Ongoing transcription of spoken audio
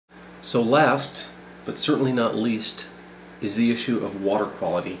So last, but certainly not least, is the issue of water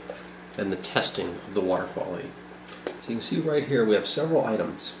quality and the testing of the water quality. So you can see right here we have several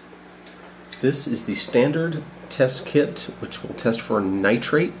items. This is the standard test kit, which will test for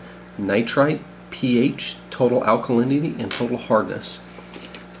nitrate, nitrite, pH, total alkalinity, and total hardness.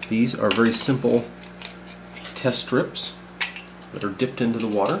 These are very simple test strips that are dipped into the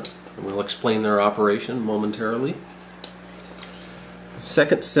water, and we'll explain their operation momentarily. The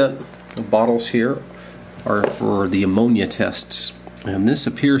second set of bottles here are for the ammonia tests, and this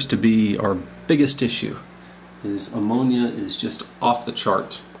appears to be our biggest issue. Is ammonia is just off the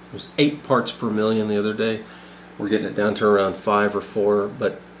charts. It was 8 parts per million the other day. We're getting it down to around 5 or 4,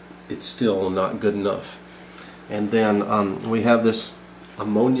 but it's still not good enough. And then we have this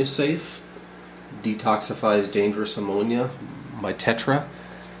ammonia safe, detoxifies dangerous ammonia by Tetra.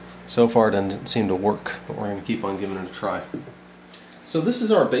 So far it doesn't seem to work, but we're going to keep on giving it a try. So this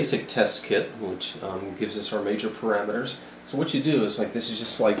is our basic test kit, which gives us our major parameters. So what you do is, like, this is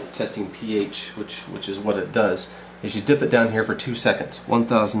just like testing pH, which is what it does, is you dip it down here for 2 seconds,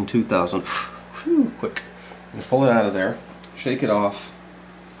 1,000, 2,000, quick. You pull it out of there, shake it off,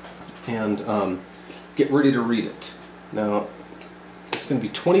 and get ready to read it. Now, it's going to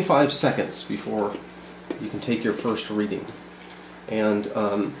be 25 seconds before you can take your first reading. And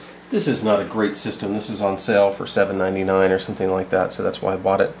this is not a great system. This is on sale for $7.99 or something like that, so that's why I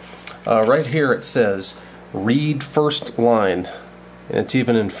bought it. Right here it says, read first line, and it's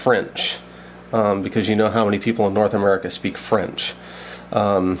even in French, because you know how many people in North America speak French.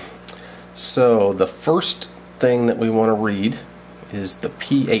 So the first thing that we want to read is the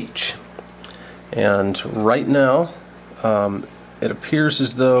pH. And right now, it appears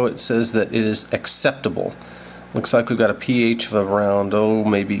as though it says that it is acceptable. Looks like we've got a pH of around,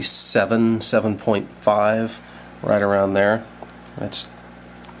 maybe 7, 7.5, right around there. That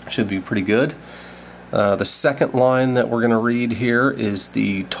should be pretty good. The second line that we're going to read here is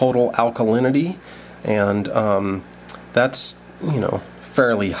the total alkalinity, and that's,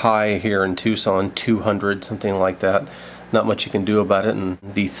 fairly high here in Tucson, 200, something like that. Not much you can do about it. And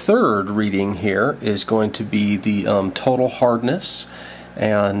the third reading here is going to be the total hardness,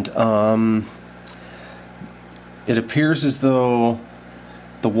 and it appears as though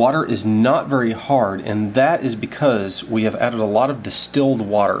the water is not very hard, and that is because we have added a lot of distilled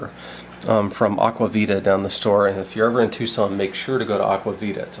water from Aqua Vida down the store. And if you're ever in Tucson, make sure to go to Aqua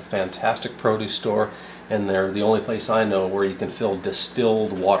Vida. It's a fantastic produce store, and they're the only place I know where you can fill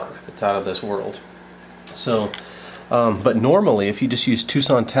distilled water. It's out of this world. So, but normally if you just use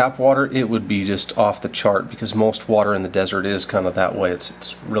Tucson tap water, it would be just off the chart, because most water in the desert is kind of that way.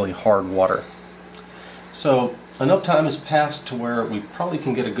 It's really hard water. So enough time has passed to where we probably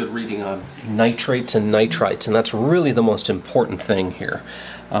can get a good reading on nitrates and nitrites, and that's really the most important thing here.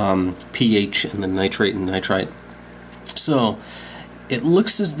 pH and the nitrate and nitrite. So it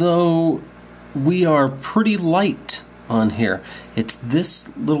looks as though we are pretty light on here. It's this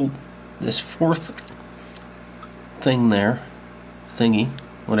fourth thing there, thingy,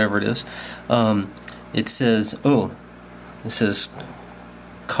 whatever it is. It says, it says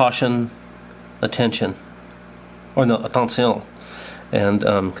caution, attention, or no, attention, and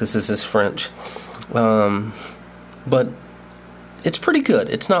because this is French. But it's pretty good.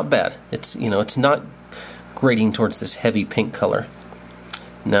 It's not bad. It's it's not grading towards this heavy pink color.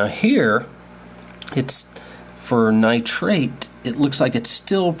 Now here, it's for nitrate. It looks like it's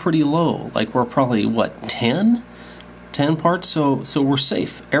still pretty low. Like we're probably what, 10 parts. So we're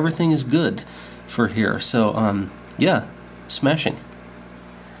safe. Everything is good for here. So yeah, smashing.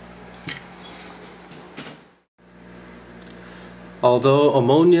 Although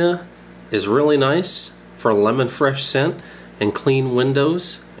ammonia is really nice for lemon fresh scent and clean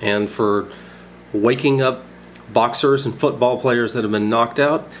windows, and for waking up boxers and football players that have been knocked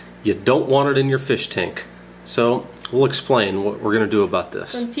out, you don't want it in your fish tank. So we'll explain what we're going to do about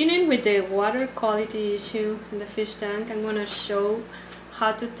this. Continuing with the water quality issue in the fish tank, I'm going to show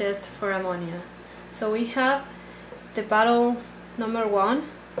how to test for ammonia. So we have the bottle number 1,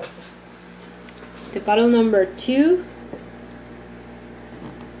 the bottle number 2,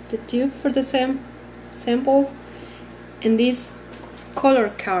 the tube for the sample, and this color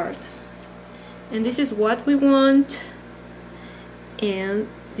card. And this is what we want, and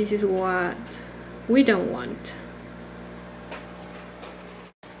this is what we don't want.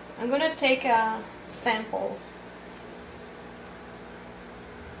 I'm gonna take a sample.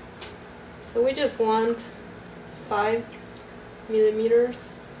 So we just want 5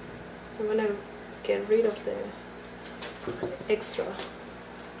 millimeters. So I'm gonna get rid of the extra.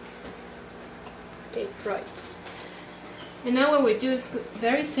 Okay, right. And now what we do is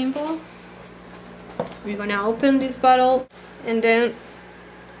very simple. We're gonna open this bottle and then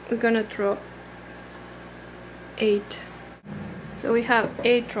we're gonna drop 8. So we have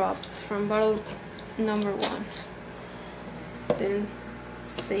 8 drops from bottle number 1. Then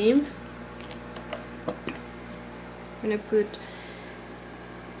same. I'm gonna put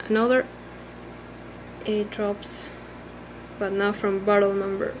another 8 drops, but now from bottle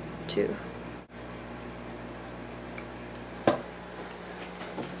number 2.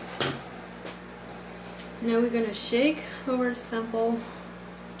 Now we're gonna shake our sample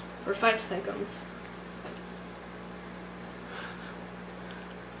for 5 seconds.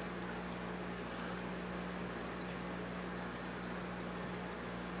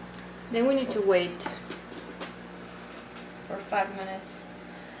 Then we need to wait for 5 minutes.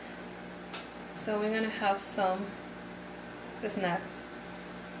 So we're gonna have some snacks.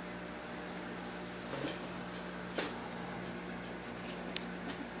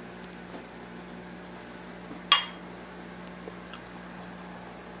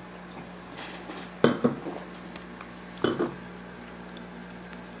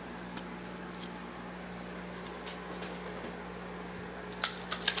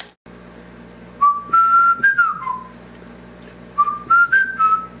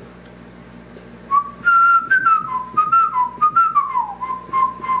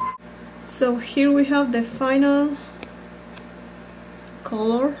 So here we have the final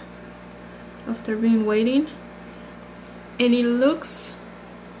color after being waiting, and it looks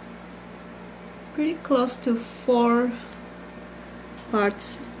pretty close to 4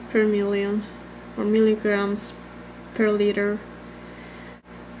 parts per million or milligrams per liter.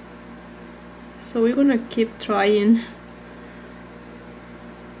 So we're gonna keep trying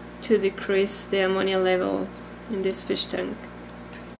to decrease the ammonia level in this fish tank.